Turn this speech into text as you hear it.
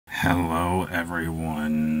Hello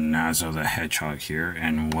everyone, Nazo the Hedgehog here,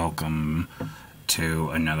 and welcome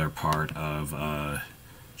to another part of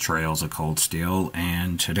Trails of Cold Steel.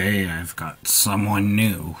 And today I've got someone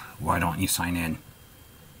new. Why don't you sign in?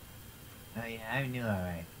 Oh yeah, I'm new,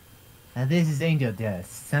 alright. This is Angel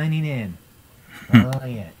Dust, signing in. Oh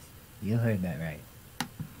yes, you heard that right.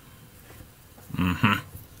 Mm-hmm.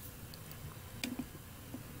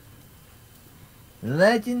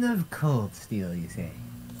 Legend of Cold Steel, you say?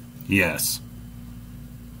 Yes.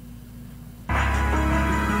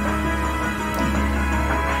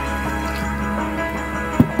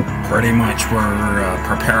 Pretty much we're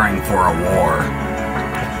preparing for a war.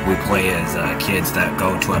 We play as kids that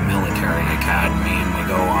go to a military academy, and we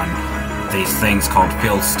go on these things called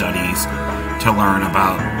field studies to learn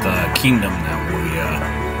about the kingdom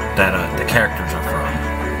that the characters are from.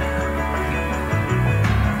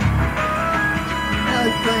 I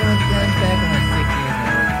was playing with guns back when I was 6 years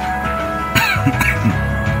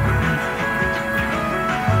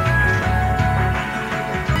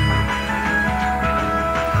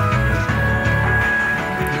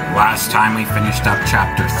Last time we finished up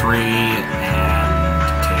chapter 3, and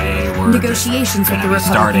today we're negotiations with the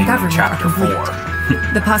Republican government are chapter complete.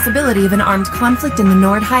 4. The possibility of an armed conflict in the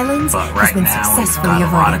Nord Highlands has been successfully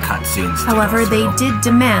avoided. However, they did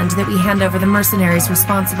demand that we hand over the mercenaries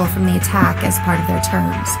responsible from the attack as part of their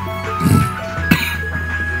terms.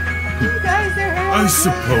 I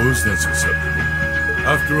suppose that's acceptable.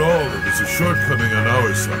 After all, it was a shortcoming on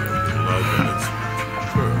our side to allow Bennett's to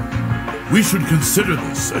occur. We should consider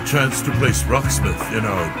this a chance to place Rocksmith in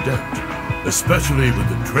our debt, especially with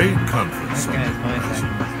the trade conference on the horizon.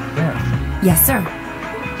 Yes, sir.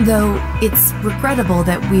 Though it's regrettable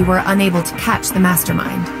that we were unable to catch the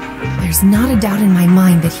mastermind. There's not a doubt in my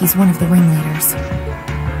mind that he's one of the ringleaders.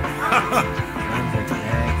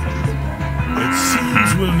 It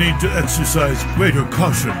seems we'll need to exercise greater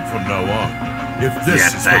caution from now on, if this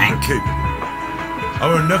is what we're capable.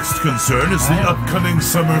 Our next concern is the upcoming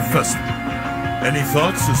summer festival. Any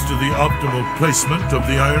thoughts as to the optimal placement of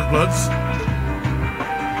the Ironbloods?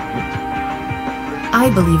 I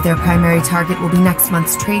believe their primary target will be next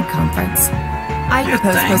month's trade conference. I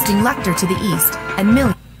propose posting Lecter to the east and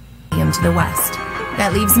Millium to the west.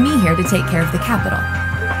 That leaves me here to take care of the capital.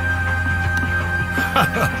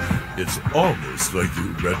 It's almost like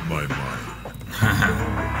you read my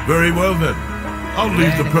mind. Very well then. I'll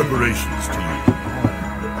leave the preparations to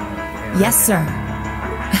you. Yes, sir.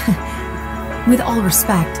 With all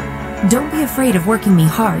respect, don't be afraid of working me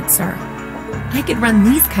hard, sir. I could run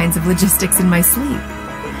these kinds of logistics in my sleep.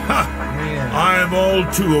 Ha! I'm all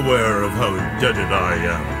too aware of how indebted I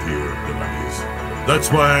am to your abilities.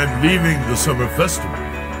 That's why I'm leaving the summer festival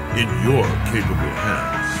in your capable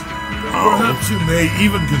hands. Perhaps you may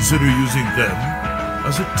even consider using them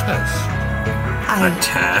as a test. A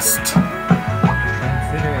test?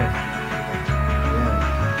 Consider it.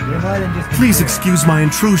 You're more than just Please excuse my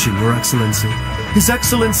intrusion, Your Excellency. His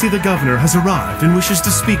Excellency the Governor has arrived and wishes to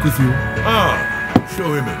speak with you. Ah,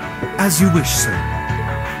 show him in. As you wish, sir.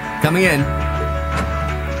 Coming in.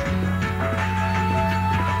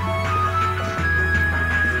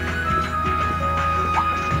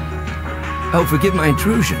 Oh, forgive my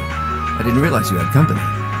intrusion. I didn't realize you had company.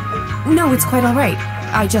 No, it's quite all right.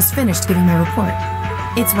 I just finished giving my report.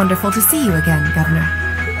 It's wonderful to see you again, Governor.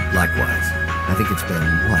 Likewise. I think it's been,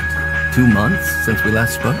 what, 2 months since we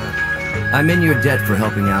last spoke? I'm in your debt for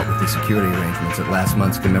helping out with the security arrangements at last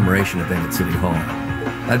month's commemoration event at City Hall.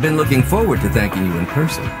 I've been looking forward to thanking you in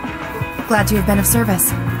person. Glad to have been of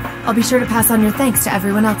service. I'll be sure to pass on your thanks to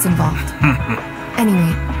everyone else involved.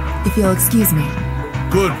 Anyway, if you'll excuse me.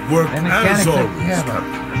 Good work as always,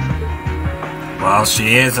 Captain. Well,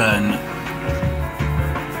 she is an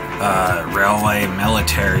railway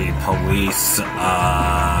military police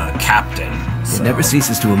captain. It never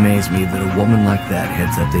ceases to amaze me that a woman like that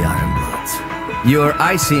heads up the Ironbloods. Your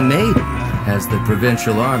icy maiden has the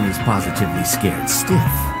provincial armies positively scared stiff.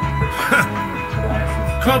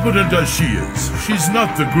 Competent as she is, she's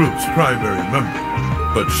not the group's primary member.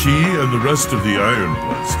 But she and the rest of the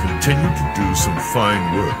Ironbloods continue to do some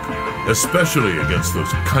fine work, especially against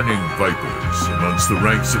those cunning vipers amongst the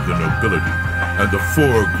ranks of the nobility, and the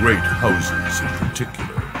 4 great houses in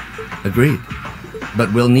particular. Agreed.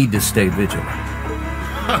 But we'll need to stay vigilant.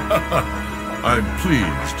 I'm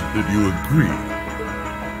pleased that you agree,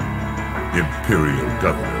 Imperial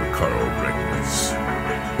Governor Karl Regnitz.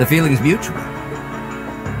 The feeling's mutual.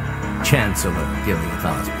 Chancellor Gilead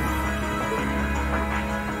Osborne.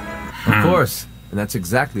 Of course, and that's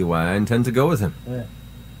exactly why I intend to go with him.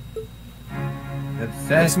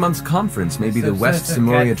 Next month's conference may be the West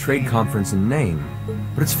Simoria Trade Conference in name,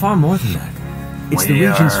 but it's far more than that. It's the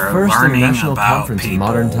region's first international conference in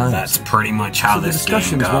modern times. That's pretty much how so the this game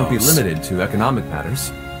discussions goes. won't be limited to economic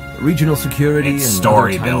matters. Regional security It's and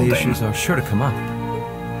story other timely building. issues are sure to come up.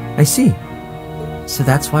 I see. So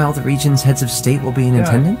that's why all the region's heads of state will be in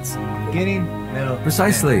attendance? Beginning, middle.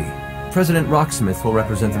 Precisely. President Rocksmith will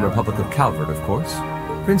represent the Republic of Calvert, of course.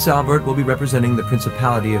 Prince Albert will be representing the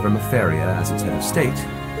Principality of Ermaferia as its head of state.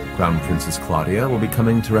 Crown Princess Claudia will be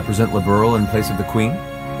coming to represent Liberl in place of the Queen.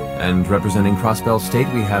 And representing Crossbell State,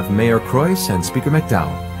 we have Mayor Croyce and Speaker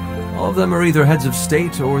McDowell. All of them are either heads of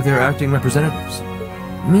state or their acting representatives.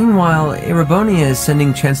 Meanwhile, Erebonia is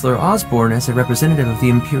sending Chancellor Osborne as a representative of the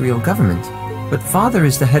Imperial government. But Father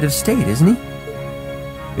is the head of state, isn't he?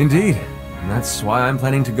 Indeed. And that's why I'm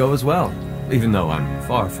planning to go as well, even though I'm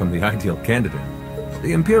far from the ideal candidate.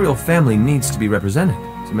 The Imperial family needs to be represented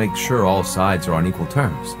to make sure all sides are on equal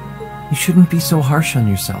terms. You shouldn't be so harsh on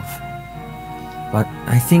yourself. But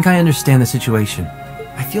I think I understand the situation.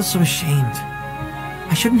 I feel so ashamed.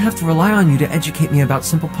 I shouldn't have to rely on you to educate me about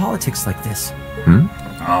simple politics like this.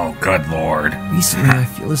 Oh, good lord. Recently, I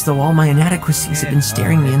feel as though all my inadequacies have been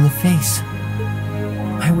staring me in the face.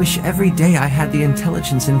 I wish every day I had the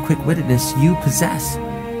intelligence and quick-wittedness you possess.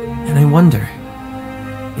 And I wonder,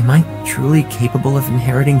 am I truly capable of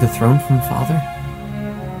inheriting the throne from Father?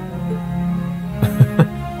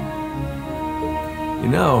 You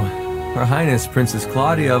know, Her Highness Princess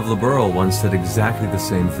Claudia of Liberl once said exactly the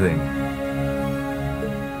same thing.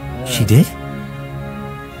 She did?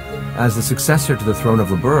 As the successor to the throne of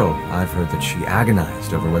Liberl, I've heard that she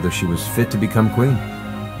agonized over whether she was fit to become queen.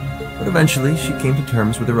 But eventually, she came to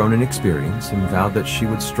terms with her own inexperience and vowed that she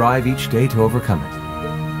would strive each day to overcome it.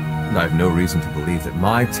 And I have no reason to believe that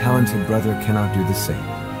my talented brother cannot do the same.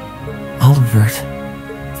 Aldebert,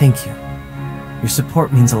 thank you. Your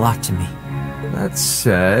support means a lot to me. That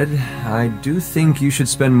said, I do think you should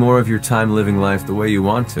spend more of your time living life the way you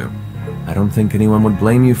want to. I don't think anyone would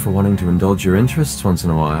blame you for wanting to indulge your interests once in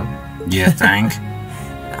a while. You think?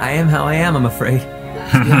 I am how I am, I'm afraid.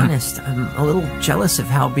 To be honest, I'm a little jealous of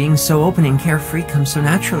how being so open and carefree comes so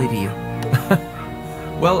naturally to you.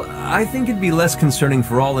 Well, I think it'd be less concerning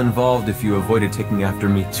for all involved if you avoided taking after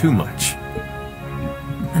me too much.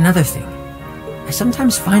 Another thing, I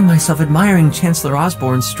sometimes find myself admiring Chancellor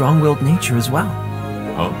Osborne's strong-willed nature as well.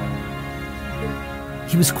 Oh?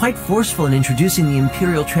 He was quite forceful in introducing the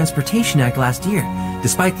Imperial Transportation Act last year,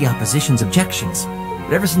 despite the opposition's objections.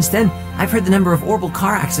 But ever since then, I've heard the number of orbital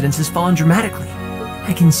car accidents has fallen dramatically.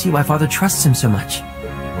 I can see why Father trusts him so much.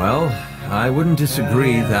 Well, I wouldn't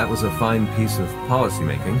disagree that was a fine piece of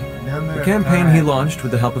policymaking. The campaign he launched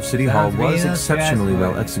with the help of City Hall was exceptionally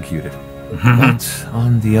well executed. But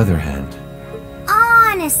on the other hand...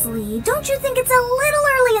 Honestly, don't you think it's a little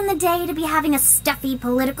early in the day to be having a stuffy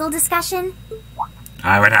political discussion?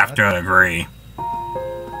 I would have to agree.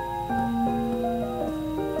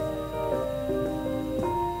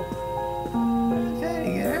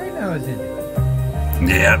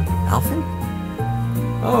 Yep. Alphen?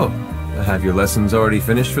 Oh, have your lessons already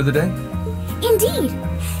finished for the day? Indeed.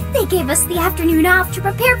 They gave us the afternoon off to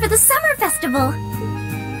prepare for the summer festival.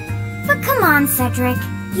 But come on, Cedric.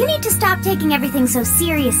 You need to stop taking everything so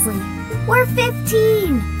seriously. We're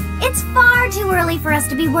 15. It's far too early for us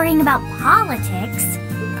to be worrying about politics.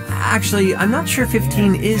 Actually, I'm not sure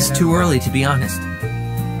 15 is too early, to be honest.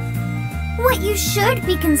 What you should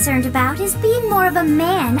be concerned about is being more of a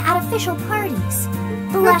man at official parties.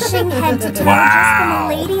 Blushing head to toe just from a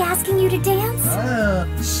lady asking you to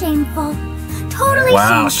dance? Shameful. Totally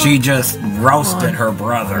Wow, shameful. she just roasted her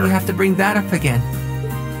brother. We have to bring that up again.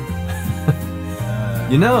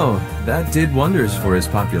 You know, that did wonders for his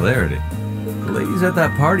popularity. The ladies at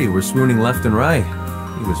that party were swooning left and right.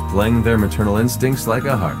 He was playing their maternal instincts like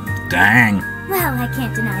a harp. Dang. Well, I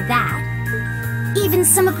can't deny that. Even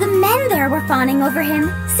some of the men there were fawning over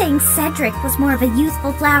him, saying Cedric was more of a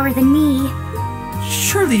youthful flower than me.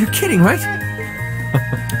 Surely you're kidding, right?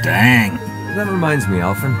 Dang. That reminds me,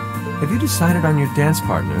 Alphen. Have you decided on your dance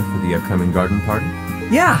partner for the upcoming garden party?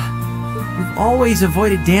 Yeah. We've always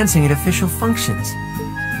avoided dancing at official functions.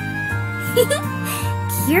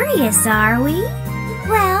 Curious, are we?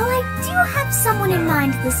 Well, I do have someone in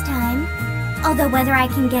mind this time. Although whether I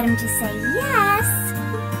can get him to say yes...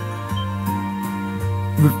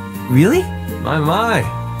 Really? My.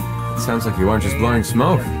 It sounds like you aren't just blowing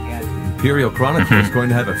smoke. Imperial Chronicle is going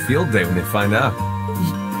to have a field day when they find out.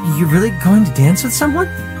 You're really going to dance with someone?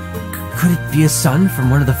 Could it be a son from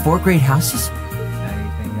one of the 4 great houses?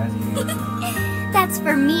 That's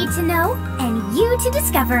for me to know and you to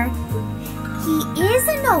discover. He is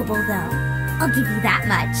a noble, though. I'll give you that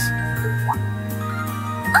much.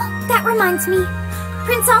 Oh, that reminds me.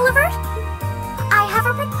 Prince Oliver? I have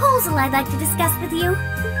a proposal I'd like to discuss with you.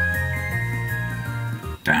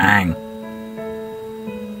 Dang.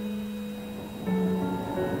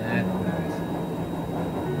 That's nice.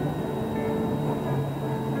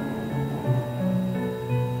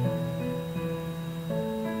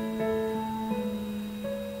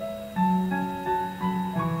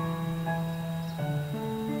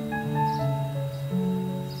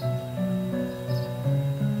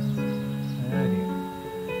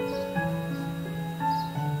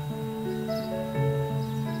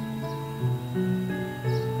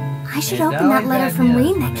 I should open that letter from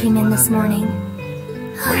Rean that came in this morning.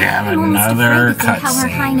 We have I'm almost another afraid to think how Her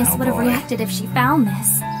cutscene. Highness Oh would have boy. reacted if she found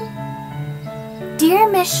this. Dear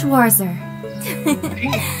Miss Schwarzer.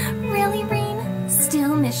 Really, Rean?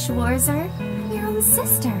 Still Miss Schwarzer? I'm your own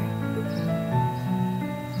sister.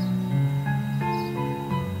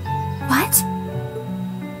 What?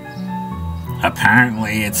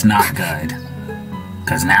 Apparently it's not good.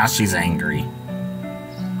 Cause now she's angry.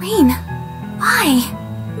 Rean, why?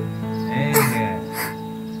 Anger.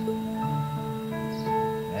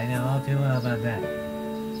 I know all too well about that.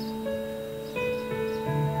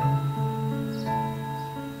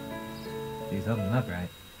 She's holding him up, right?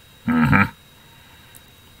 Mm-hmm.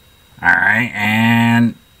 Alright,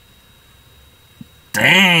 and...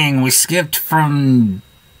 Dang, we skipped from...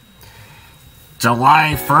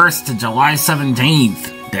 July 1st to July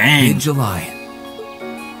 17th. Dang. Mid-July.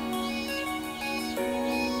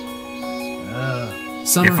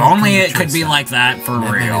 If only it could be like that for That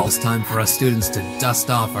meant real. It was time for us students to dust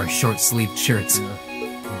off our short-sleeved shirts. Tell me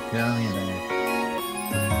about it.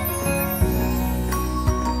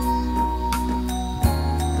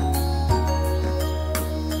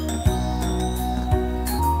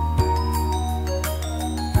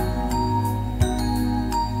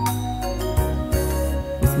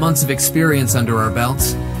 With months of experience under our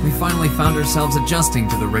belts, we finally found ourselves adjusting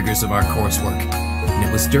to the rigors of our coursework. And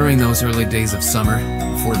it was during those early days of summer,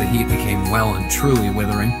 before the heat became well and truly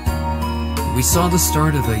withering, we saw the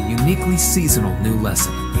start of a uniquely seasonal new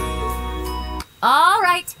lesson. All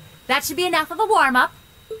right, that should be enough of a warm-up.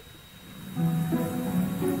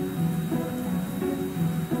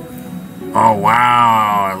 Oh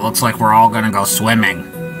wow, it looks like we're all gonna go swimming.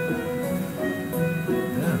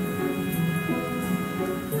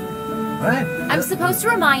 What? I'm supposed to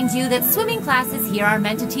remind you that swimming classes here are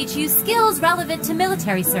meant to teach you skills relevant to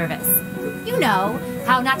military service. You know,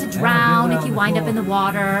 how not to drown if you wind up in the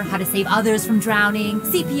water, how to save others from drowning,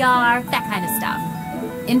 CPR, that kind of stuff.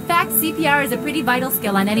 In fact, CPR is a pretty vital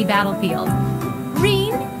skill on any battlefield.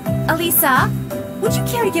 Rean, Elisa, would you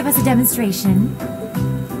care to give us a demonstration?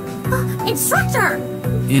 Instructor!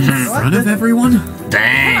 In front of everyone?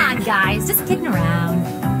 Dang. Come on, guys, just kidding around.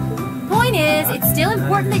 Point is, it's still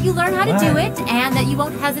important that you learn how to do it, and that you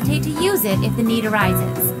won't hesitate to use it if the need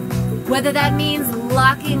arises. Whether that means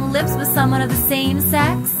locking lips with someone of the same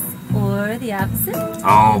sex, or the opposite.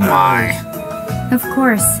 Oh my. Of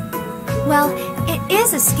course. Well, it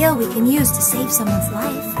is a skill we can use to save someone's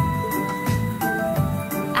life.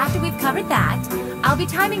 After we've covered that, I'll be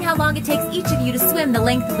timing how long it takes each of you to swim the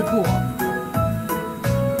length of the pool.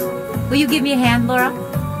 Will you give me a hand, Laura?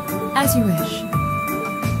 As you wish.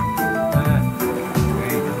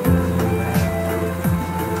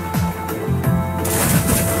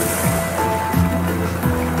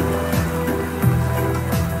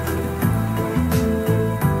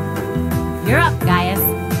 You're up, Gaius.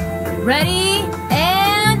 Ready,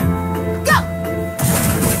 and go!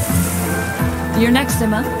 You're next,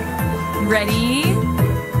 Emma. Ready,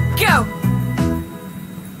 go!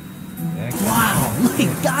 Wow, look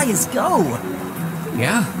at Gaius go!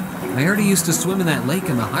 Yeah, I heard he used to swim in that lake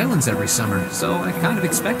in the Highlands every summer, so I kind of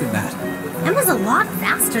expected that. Emma's a lot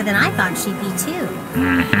faster than I thought she'd be, too.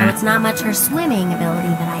 Though it's not much her swimming ability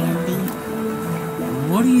that I envy.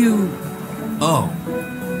 What do you...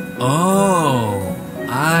 Oh,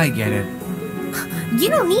 I get it. You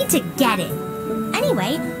don't need to get it.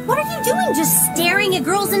 Anyway, what are you doing just staring at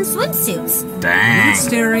girls in swimsuits? Dang. Not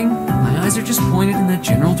staring. My eyes are just pointed in that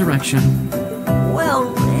general direction.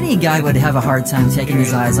 Well, any guy would have a hard time taking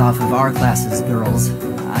his eyes off of our class's girls.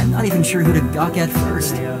 I'm not even sure who to gawk at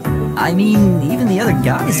first. I mean, even the other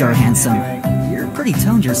guys are handsome. You're pretty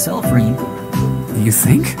toned yourself, Rean. You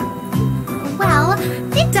think? Well,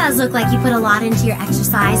 it does look like you put a lot into your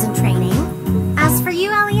exercise and training. As for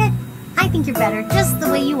you, Elliot, I think you're better just the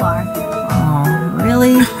way you are. Oh,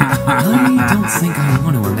 really? I don't think I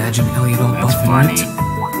want to imagine Elliot all That's buff and funny. ripped.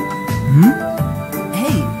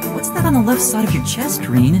 Hey, what's that on the left side of your chest,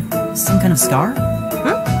 Rean? Some kind of scar?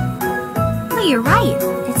 What Actually, you're right.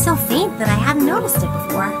 It's so faint that I hadn't noticed it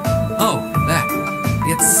before. Oh, that.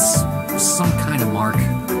 It's some kind of mark.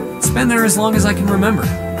 It's been there as long as I can remember.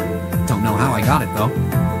 Don't know how I got it, though.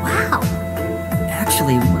 Wow.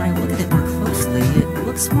 Actually, when I look at it more closely, it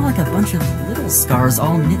looks more like a bunch of little scars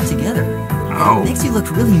all knit together. Oh. It makes you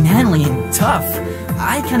look really manly and tough.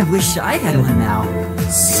 I kind of wish I had one now.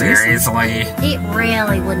 Seriously? It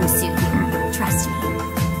really wouldn't suit you. Trust me.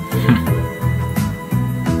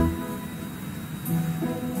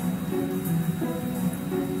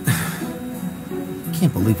 I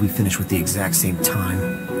can't believe we finished with the exact same time.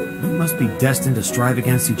 We must be destined to strive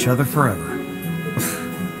against each other forever.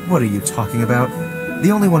 What are you talking about? The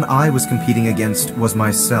only one I was competing against was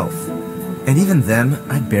myself. And even then,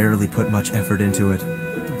 I barely put much effort into it.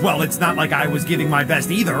 Well, it's not like I was giving my best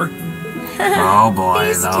either. Oh boy,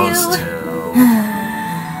 These those two.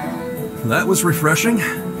 two. That was refreshing.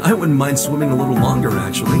 I wouldn't mind swimming a little longer,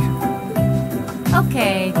 actually.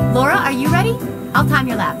 Okay, Laura, are you ready? I'll time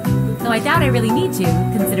your lap. Though I doubt I really need to,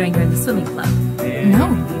 considering you're in the swimming club.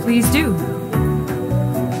 No, please do.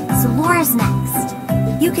 So Laura's next.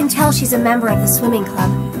 You can tell she's a member of the swimming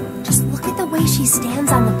club. Just look at the way she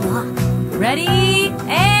stands on the block. Ready,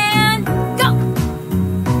 and go!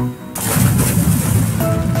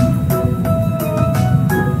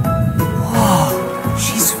 Whoa,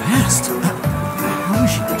 she's fast. How is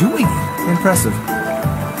she doing it? Impressive.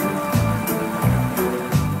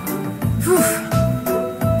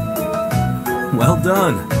 Well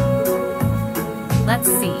done. Let's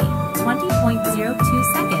see, 20.02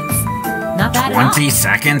 seconds. Not bad at all. 20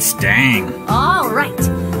 seconds? Dang. All right,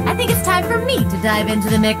 I think it's time for me to dive into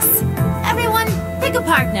the mix. Everyone, pick a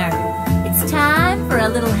partner. It's time for a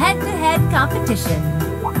little head-to-head competition.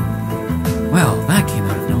 Well, that came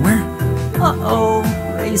out of nowhere. Uh-oh,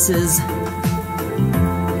 races.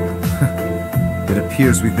 It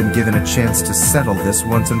appears we've been given a chance to settle this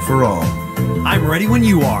once and for all. I'm ready when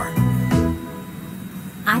you are.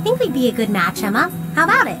 I think we'd be a good match, Emma. How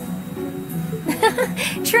about it?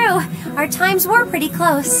 True, our times were pretty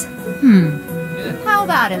close. How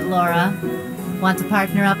about it, Laura? Want to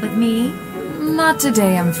partner up with me? Not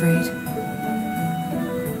today, I'm afraid.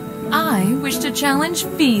 I wish to challenge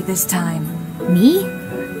Fee this time. Me?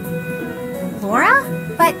 Laura?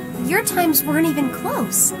 But your times weren't even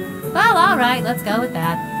close. Well, all right, let's go with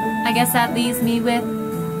that. I guess that leaves me with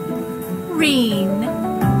Reen.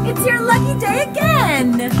 It's your lucky day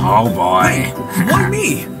again! Oh boy. Why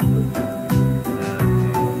me?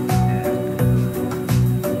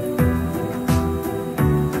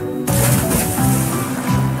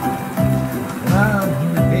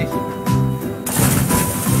 Human fish.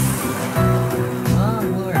 Oh,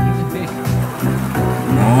 more human fish.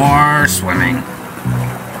 More swimming.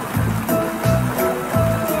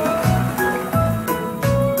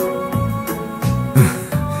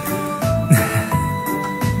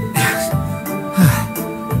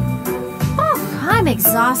 I'm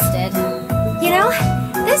exhausted. You know,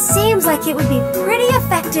 this seems like it would be pretty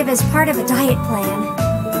effective as part of a diet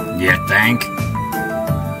plan. You think?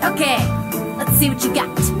 Okay, let's see what you got.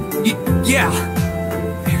 Yeah.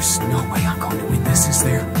 There's no way I'm going to win this, is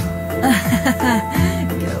there?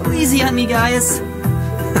 Go easy on me, guys.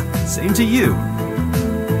 Same to you.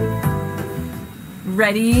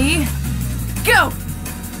 Ready? Go!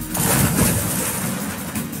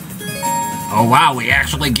 Oh wow, we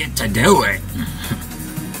actually get to do it.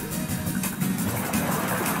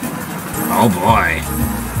 Oh boy.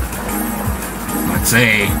 Let's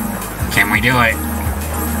see. Can we do it?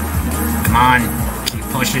 Come on. Keep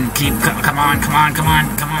pushing. Come on.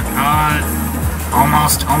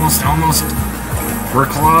 Almost. We're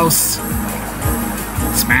close.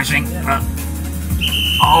 Smashing.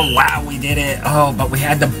 Oh wow, we did it. Oh, but we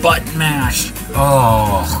had the button mash.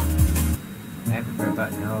 Oh. I prefer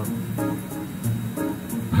button hold.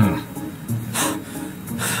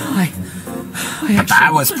 But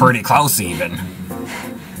that was pretty close even.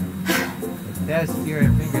 That's your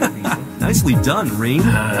finger speed. Nicely done, Reen.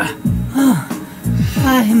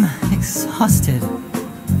 I'm exhausted.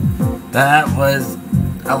 That was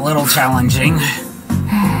a little challenging.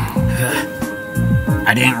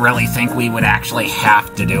 I didn't really think we would actually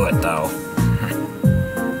have to do it though.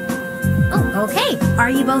 Oh, okay. Are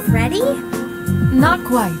you both ready? Not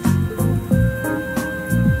quite.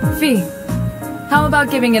 Fee, how about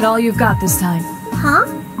giving it all you've got this time? Huh?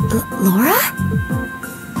 Laura?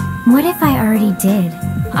 What if I already did?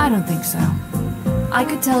 I don't think so. I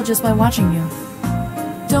could tell just by watching you.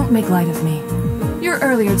 Don't make light of me. Your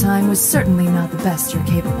earlier time was certainly not the best you're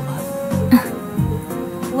capable of.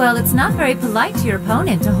 Well, it's not very polite to your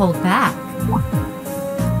opponent to hold back.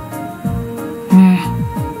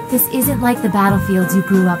 This isn't like the battlefields you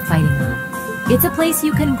grew up fighting on. It's a place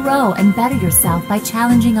you can grow and better yourself by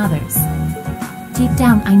challenging others. Deep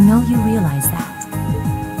down, I know you realize that.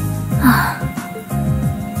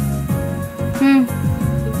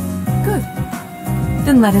 Good.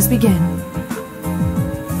 Then let us begin.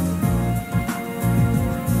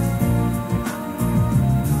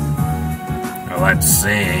 Let's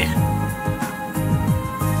see.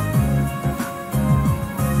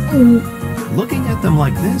 Looking at them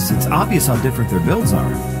like this, it's obvious how different their builds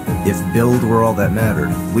are. If build were all that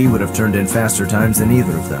mattered, we would have turned in faster times than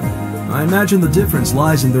either of them. I imagine the difference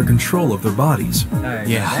lies in their control of their bodies.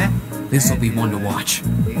 Yeah, this'll be one to watch.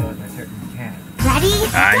 Ready?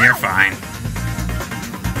 You're fine.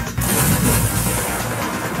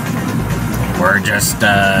 We're just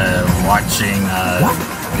watching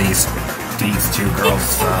these two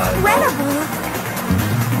girls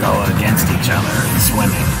go against each other in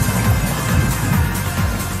swimming.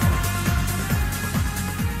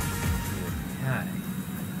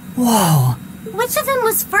 Whoa! Which of them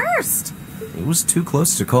was first? It was too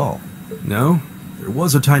close to call. No, there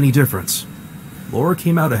was a tiny difference. Laura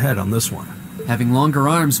came out ahead on this one. Having longer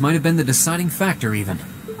arms might have been the deciding factor, even.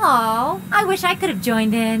 Oh, I wish I could have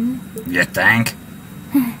joined in. You think?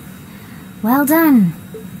 Well done.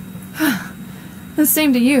 The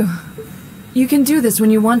same to you. You can do this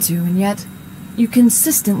when you want to, and yet you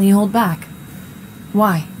consistently hold back.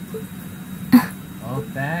 Why?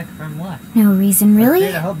 Hold back from what? No reason, What's really?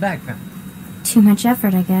 there to hold back from? Too much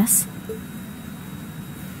effort, I guess.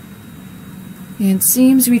 It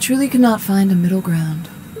seems we truly cannot find a middle ground.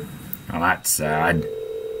 Well, that's sad.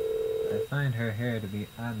 I find her hair to be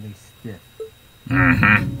oddly stiff.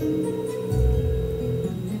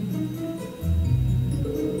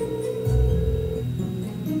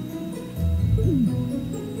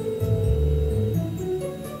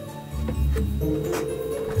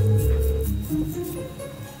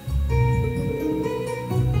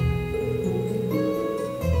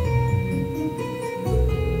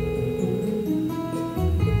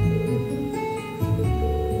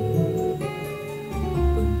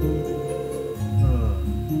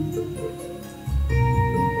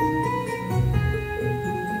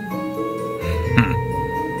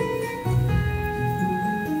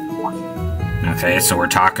 Okay, so we're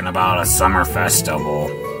talking about a summer festival.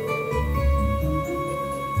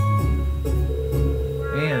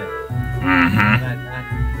 Really? Mm-hmm.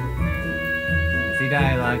 I see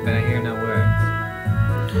dialogue, but I hear no words.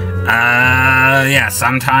 Yeah,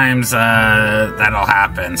 sometimes, that'll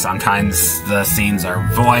happen. Sometimes the scenes are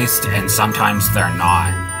voiced, and sometimes they're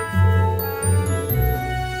not.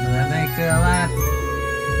 Well, that makes it a lot.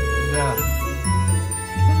 So,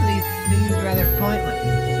 some of these scenes are rather pointless.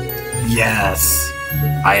 Yes,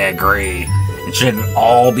 I agree. It should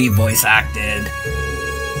all be voice acted.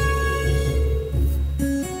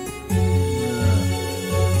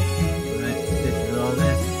 Let's sit through all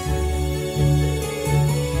this.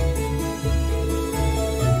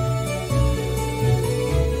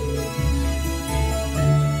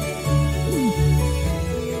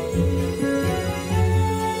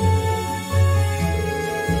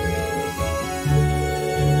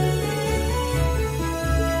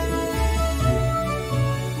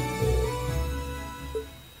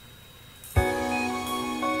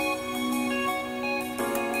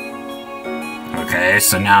 Okay,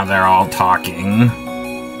 so now they're all talking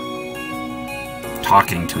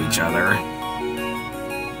to each other.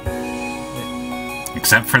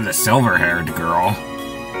 Except for the silver-haired girl.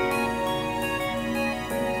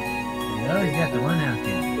 You always got the one out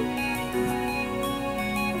there.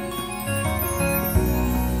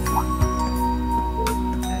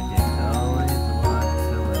 That just always walks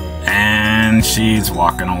away. And she's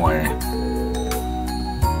walking away.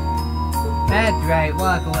 That's right,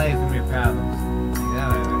 walk away from your problems.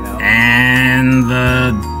 That'll ever help. And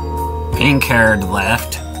the pink-haired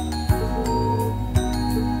left.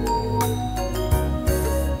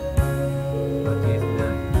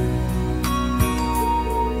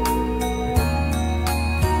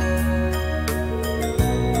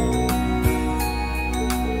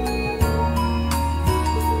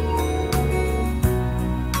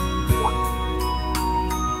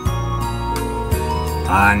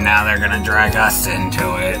 Now they're gonna drag us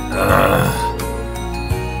into it. Ugh.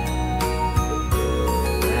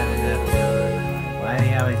 Why do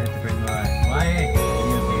you always have to bring more? Why?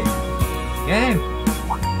 You game.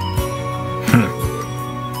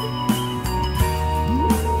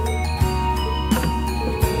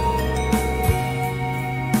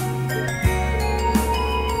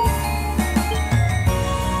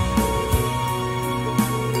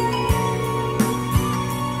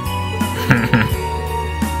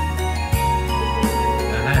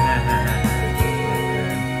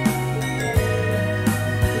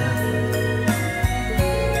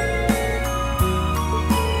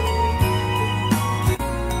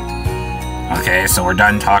 Okay, so we're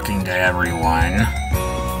done talking to everyone.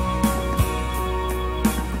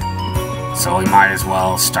 So we might as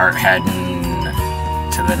well start heading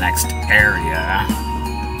to the next area.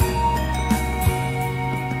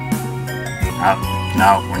 Oh,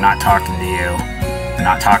 no, we're not talking to you. We're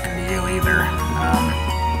not talking to you either.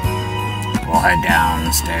 We'll head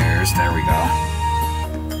downstairs. There we go.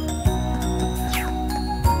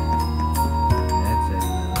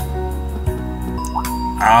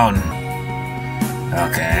 Oh,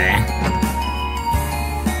 okay.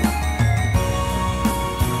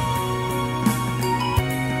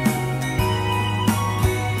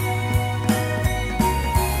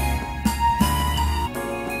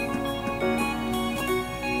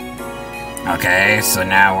 Okay, so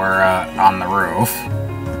now we're on the roof.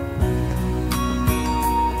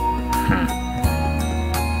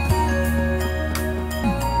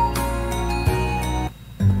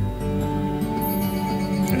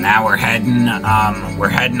 Now we're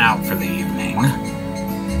heading out for the evening.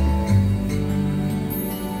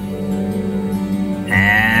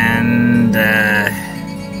 And,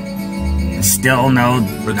 still no...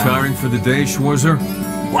 Retiring for the day, Schwarzer?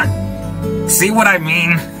 What? See what I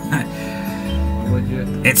mean?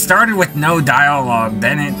 It started with no dialogue,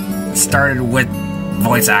 then it started with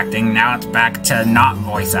voice acting, now it's back to not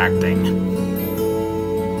voice acting.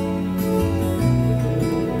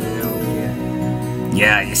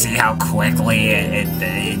 Yeah, you see how quickly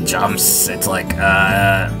it jumps? It's like,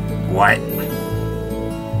 what?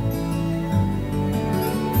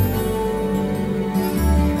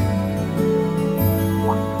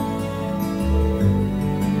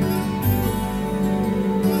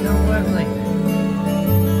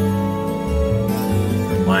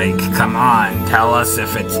 Like, come on, tell us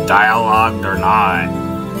if it's dialogued or not.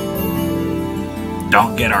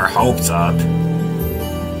 Don't get our hopes up.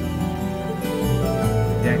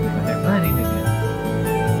 Exactly what they're planning to do.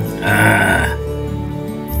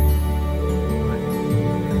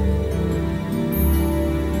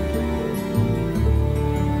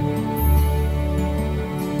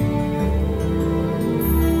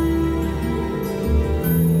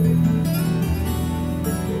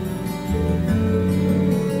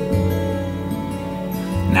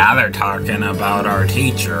 Now they're talking about our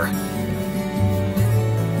teacher.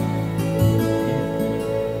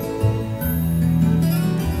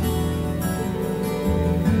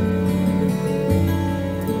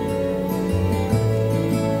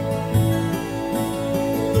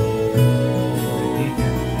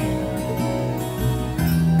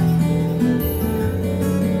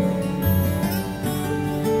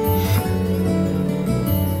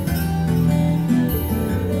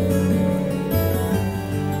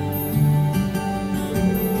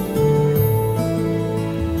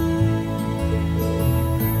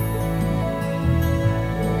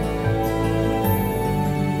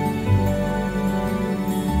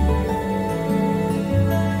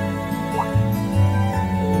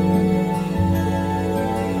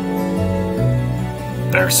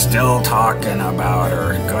 They're still talking about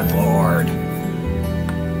her, good lord.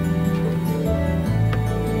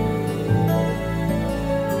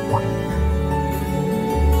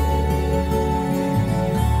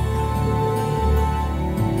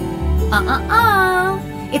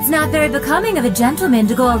 It's not very becoming of a gentleman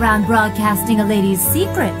to go around broadcasting a lady's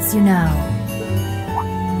secrets, you know.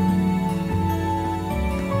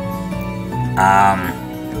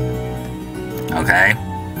 Okay.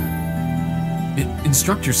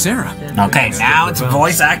 Instructor Sarah. Okay, now it's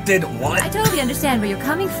voice acted? What? I totally understand where you're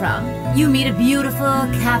coming from. You meet a beautiful,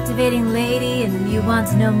 captivating lady and you want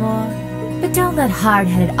to know more. But don't let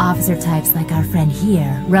hard-headed officer types like our friend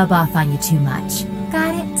here rub off on you too much.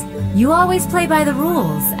 Got it? You always play by the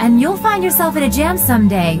rules, and you'll find yourself in a jam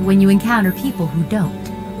someday when you encounter people who don't.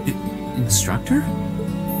 Instructor?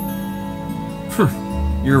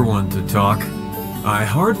 You're one to talk. I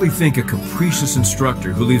hardly think a capricious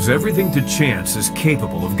instructor who leaves everything to chance is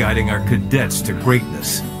capable of guiding our cadets to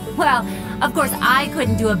greatness. Well, of course I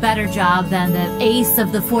couldn't do a better job than the ace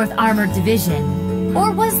of the 4th Armored Division.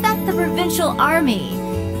 Or was that the Provincial Army?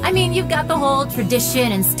 I mean, you've got the whole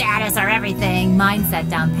tradition and status are everything mindset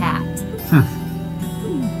down pat.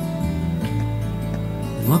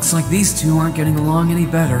 Looks like these two aren't getting along any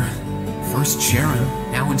better. First Sharon,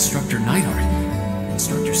 now Instructor Neidhart.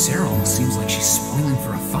 Instructor Sarah almost seems like she's spoiling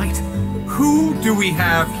for a fight. Who do we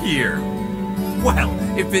have here? Well,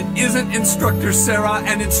 if it isn't Instructor Sarah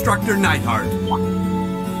and Instructor Neidhart.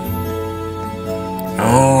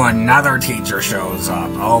 Oh, another teacher shows up.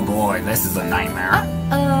 Oh boy, this is a nightmare.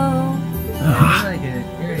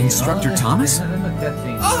 Instructor Thomas?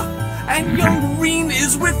 And young Reen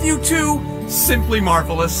is with you too? Simply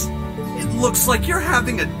marvelous. It looks like you're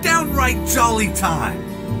having a downright jolly time.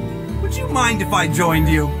 Would you mind if I joined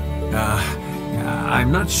you?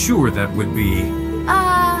 I'm not sure that would be...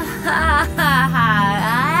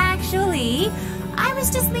 Actually, I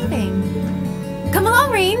was just leaving. Come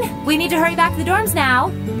along, Reen. We need to hurry back to the dorms now.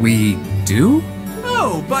 We do?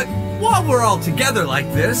 Oh, but while we're all together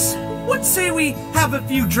like this, what say we have a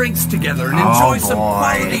few drinks together and enjoy some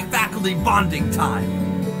quality faculty bonding time?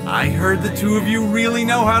 I heard the two of you really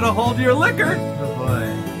know how to hold your liquor. Oh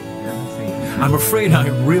boy. I'm afraid I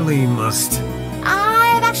really must.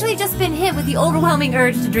 I've actually just been hit with the overwhelming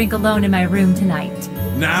urge to drink alone in my room tonight.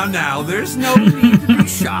 Now, there's no need to be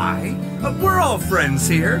shy. We're all friends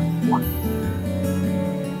here.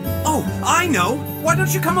 Oh, I know. Why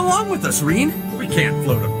don't you come along with us, Reen? We can't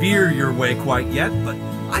float a beer your way quite yet, but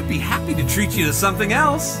I'd be happy to treat you to something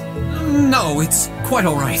else. No, it's quite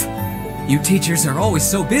all right. You teachers are always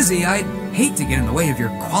so busy, I'd hate to get in the way of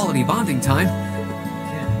your quality bonding time.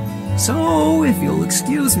 So, if you'll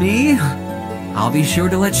excuse me, I'll be sure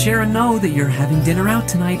to let Sharon know that you're having dinner out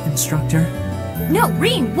tonight, Instructor. No,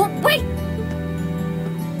 Reen, wait!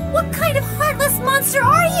 What kind of heartless monster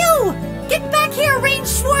are you? Get back here, Reen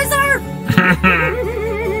Schwarzer!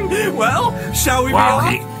 Well, shall we be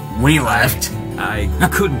off? We left. I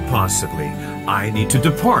couldn't possibly. I need to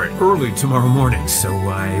depart early tomorrow morning, so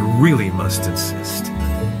I really must insist.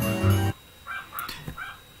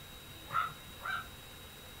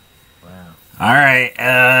 Alright,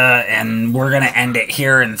 and we're gonna end it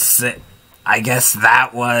here and I guess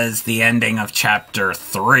that was the ending of Chapter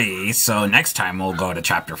 3, so next time we'll go to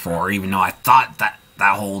Chapter 4, even though I thought that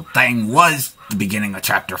whole thing was the beginning of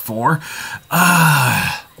Chapter 4.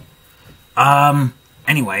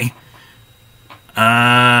 Anyway.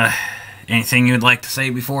 Anything you'd like to say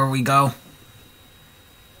before we go?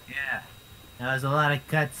 Yeah. That was a lot of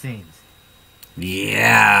cutscenes.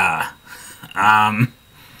 Yeah.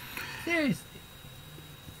 Seriously.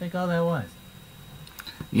 It's like all that was.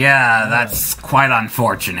 Yeah, that's quite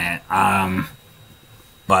unfortunate. Alright,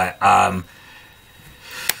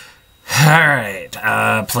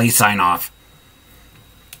 please sign off.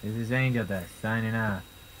 This is Angel Dust, signing off.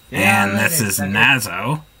 And this is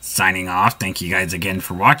Nazo, signing off. Thank you guys again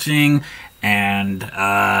for watching. And,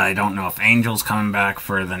 I don't know if Angel's coming back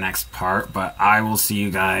for the next part, but I will see you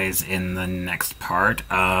guys in the next part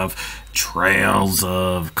of Trails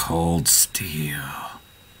of Cold Steel.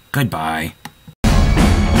 Goodbye.